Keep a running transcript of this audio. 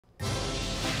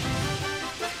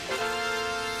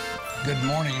Good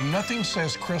morning. Nothing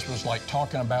says Christmas like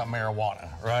talking about marijuana,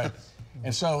 right?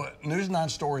 And so, News 9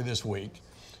 story this week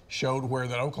showed where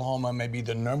that Oklahoma may be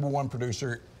the #1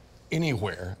 producer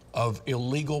anywhere of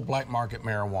illegal black market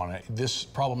marijuana. This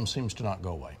problem seems to not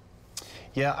go away.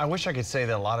 Yeah, I wish I could say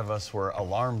that a lot of us were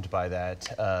alarmed by that,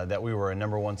 that we were a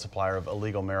 #1 supplier of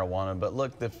illegal marijuana. But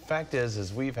look, the fact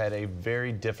is we've had a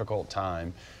very difficult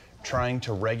time trying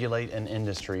to regulate an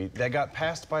industry that got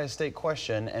passed by a state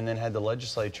question and then had the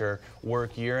legislature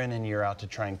work year in and year out to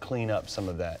try and clean up some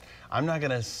of that. I'm not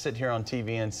going to sit here on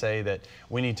TV and say that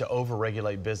we need to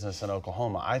over-regulate business in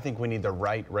Oklahoma. I think we need the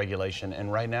right regulation,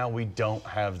 and right now we don't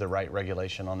have the right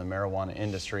regulation on the marijuana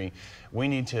industry. We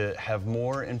need to have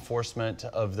more enforcement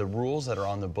of the rules that are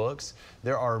on the books.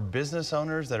 There are business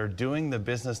owners that are doing the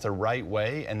business the right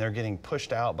way, and they're getting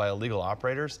pushed out by illegal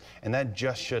operators, and that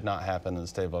just should not happen in the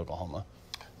state of Oklahoma.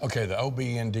 Okay, the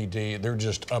OB&DD, they're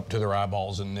just up to their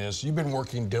eyeballs in this. You've been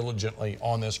working diligently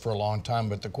on this for a long time,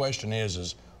 but the question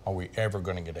is are we ever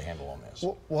going to get a handle on this?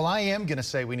 Well, I am going to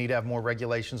say we need to have more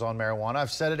regulations on marijuana.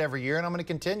 I've said it every year, and I'm going to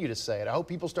continue to say it. I hope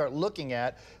people start looking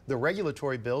at the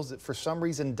regulatory bills that for some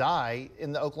reason die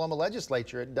in the Oklahoma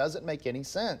legislature. It doesn't make any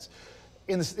sense.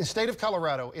 In the state of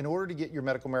Colorado, in order to get your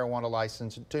medical marijuana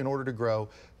license, in order to grow,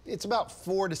 it's about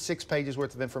 4 to 6 pages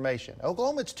worth of information.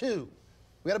 Oklahoma, it's 2.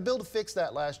 We had a bill to fix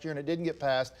that last year, and it didn't get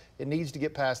passed. It needs to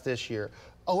get passed this year.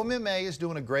 OMMA is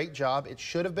doing a great job. It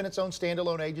should have been its own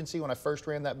standalone agency when I first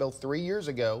ran that bill 3 years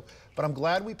ago, but I'm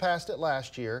glad we passed it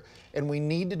last year, and we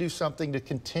need to do something to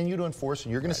continue to enforce.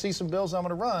 And you're going to see some bills I'm going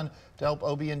to run to help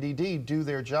OB&DD do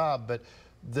their job, but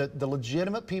the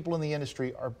legitimate people in the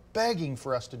industry are begging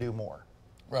for us to do more.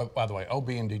 Well, by the way,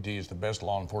 OB&DD is the best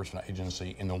law enforcement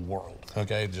agency in the world,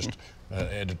 okay? Just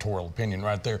editorial opinion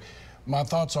right there. My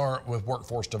thoughts are with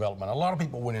workforce development. A lot of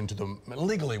people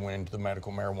legally went into the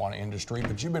medical marijuana industry,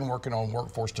 but you've been working on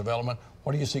workforce development.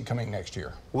 What do you see coming next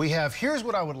year? Here's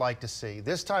what I would like to see.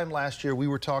 This time last year, we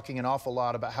were talking an awful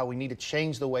lot about how we need to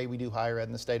change the way we do higher ed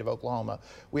in the state of Oklahoma.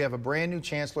 We have a brand new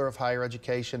chancellor of higher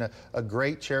education, a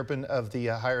great chairman of the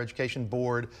higher education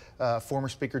board, former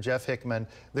speaker Jeff Hickman.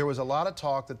 There was a lot of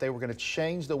talk that they were going to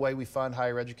change the way we fund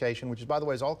higher education, which is, by the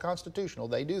way, is all constitutional.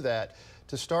 They do that,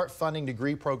 to start funding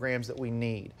degree programs that we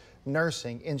need.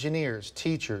 Nursing, engineers,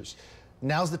 teachers.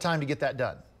 Now's the time to get that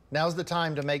done. Now's the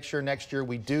time to make sure next year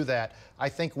we do that. I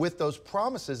think with those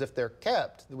promises, if they're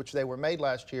kept, which they were made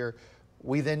last year,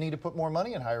 we then need to put more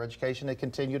money in higher education to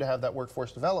continue to have that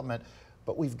workforce development.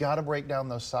 But we've got to break down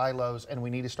those silos, and we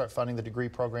need to start funding the degree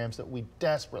programs that we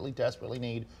desperately, desperately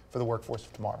need for the workforce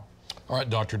of tomorrow. All right,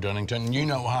 Dr. Dunnington, you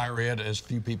know higher ed as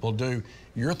few people do.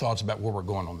 Your thoughts about where we're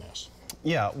going on this?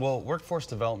 Yeah, well, workforce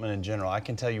development in general, I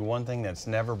can tell you one thing that's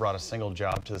never brought a single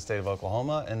job to the state of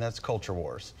Oklahoma, and that's culture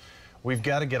wars. We've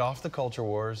got to get off the culture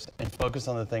wars and focus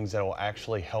on the things that will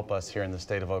actually help us here in the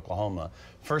state of Oklahoma.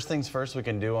 First things first we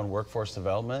can do on workforce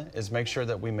development is make sure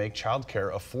that we make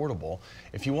childcare affordable.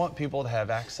 If you want people to have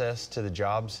access to the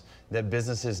jobs that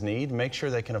businesses need, make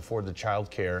sure they can afford the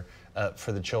childcare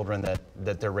for the children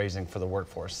that they're raising for the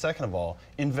workforce. Second of all,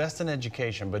 invest in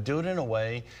education, but do it in a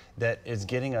way that is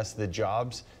getting us the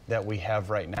jobs that we have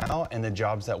right now and the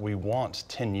jobs that we want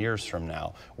 10 years from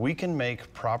now. We can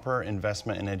make proper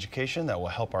investment in education that will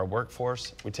help our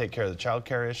workforce. We take care of the child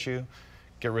care issue,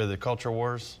 get rid of the culture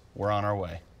wars. We're on our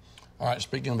way. All right,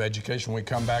 speaking of education, when we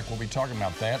come back, we'll be talking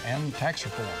about that and tax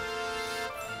reform.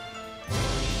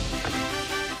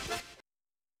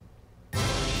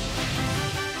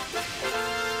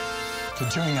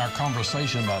 Continuing our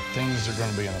conversation about things that are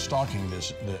going to be in the stocking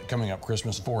coming up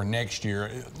Christmas for next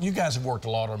year. You guys have worked a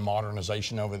lot on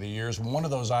modernization over the years. One of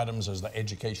those items is the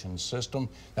education system.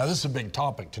 Now, this is a big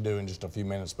topic to do in just a few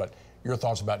minutes, but your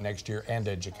thoughts about next year and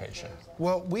education.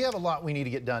 Well, we have a lot we need to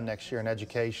get done next year in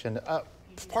education.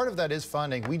 Part of that is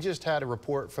funding. We just had a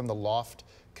report from the LOFT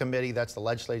Committee, that's the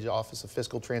Legislative Office of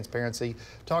Fiscal Transparency,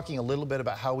 talking a little bit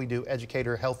about how we do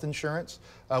educator health insurance.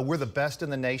 We're the best in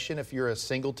the nation if you're a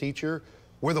single teacher.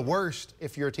 We're the worst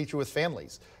if you're a teacher with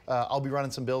families. I'll be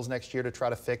running some bills next year to try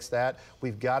to fix that.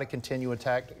 We've got to continue to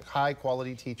attack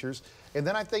high-quality teachers. And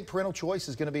then I think parental choice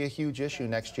is going to be a huge issue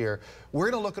next year. We're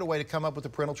going to look at a way to come up with a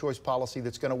parental choice policy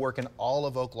that's going to work in all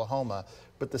of Oklahoma.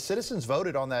 But the citizens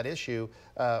voted on that issue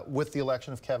with the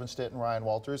election of Kevin Stitt and Ryan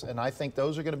Walters, and I think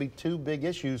those are going to be 2 big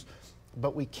issues.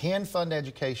 But we can fund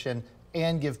education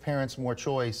and give parents more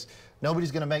choice.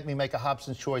 Nobody's going to make me make a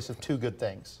Hobson's choice of 2 good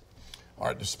things. All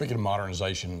right, speaking of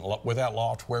modernization, without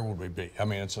LOFT, where would we be? I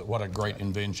mean, what a great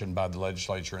invention by the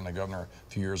legislature and the governor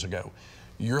a few years ago.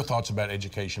 Your thoughts about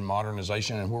education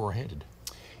modernization and where we're headed?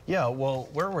 Yeah, well,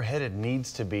 where we're headed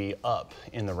needs to be up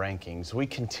in the rankings. We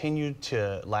continue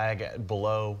to lag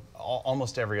below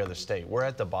almost every other state. We're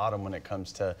at the bottom when it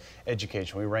comes to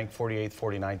education. We rank 48th,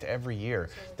 49th every year.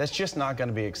 That's just not going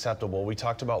to be acceptable. We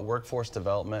talked about workforce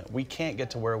development. We can't get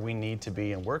to where we need to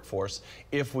be in workforce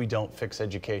if we don't fix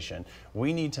education.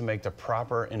 We need to make the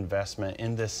proper investment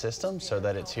in this system so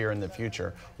that it's here in the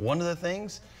future. One of the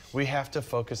things, we have to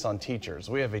focus on teachers.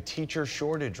 We have a teacher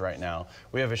shortage right now.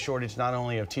 We have a shortage not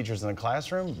only of teachers in the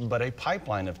classroom, but a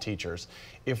pipeline of teachers.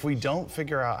 If we don't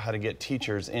figure out how to get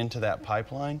teachers into that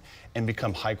pipeline and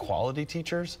become high quality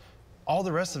teachers, all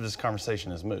the rest of this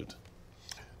conversation is moot.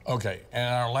 Okay,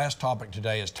 and our last topic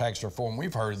today is tax reform.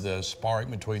 We've heard the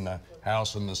sparring between the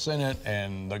House and the Senate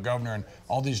and the governor and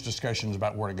all these discussions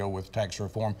about where to go with tax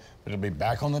reform, but it'll be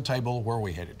back on the table. Where are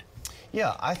we headed?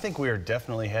 Yeah, I think we are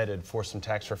definitely headed for some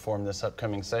tax reform this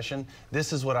upcoming session.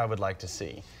 This is what I would like to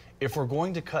see. If we're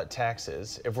going to cut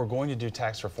taxes, if we're going to do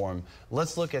tax reform,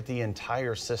 let's look at the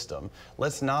entire system.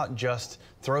 Let's not just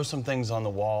throw some things on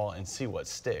the wall and see what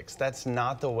sticks. That's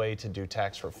not the way to do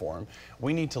tax reform.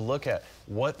 We need to look at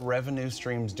what revenue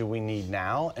streams do we need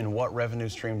now and what revenue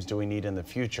streams do we need in the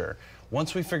future.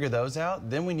 Once we figure those out,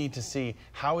 then we need to see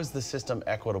how is the system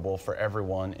equitable for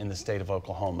everyone in the state of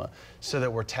Oklahoma so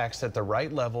that we're taxed at the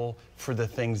right level for the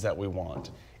things that we want.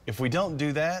 If we don't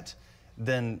do that,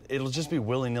 then it'll just be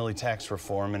willy-nilly tax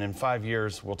reform, and in 5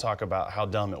 years, we'll talk about how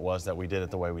dumb it was that we did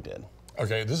it the way we did.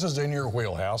 Okay, this is in your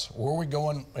wheelhouse. Where are we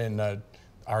going in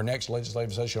our next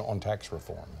legislative session on tax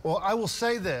reform? Well, I will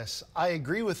say this. I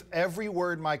agree with every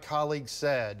word my colleague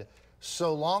said,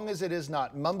 so long as it is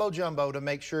not mumbo-jumbo to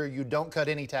make sure you don't cut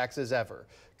any taxes ever.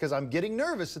 Because I'm getting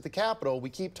nervous at the Capitol. We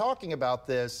keep talking about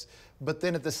this, but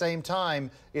then at the same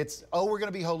time, it's, oh, we're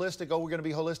going to be holistic, oh, we're going to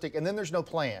be holistic, and then there's no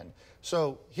plan.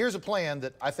 So here's a plan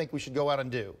that I think we should go out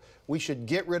and do. We should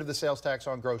get rid of the sales tax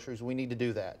on groceries. We need to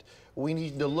do that. We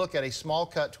need to look at a small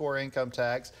cut to our income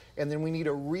tax, and then we need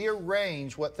to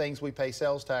rearrange what things we pay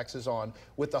sales taxes on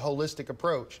with the holistic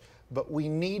approach. But we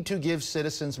need to give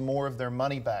citizens more of their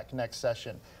money back next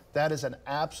session. That is an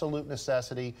absolute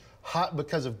necessity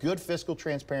because of good fiscal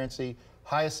transparency,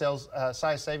 highest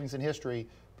savings in history.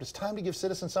 But it's time to give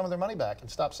citizens some of their money back and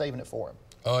stop saving it for them.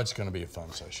 Oh, it's going to be a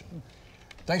fun session.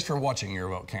 Thanks for watching Your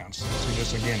Vote Counts. See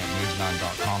us again at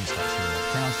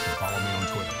news9.com/YourVoteCounts and follow me on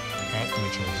Twitter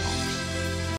 @MitchellThomas.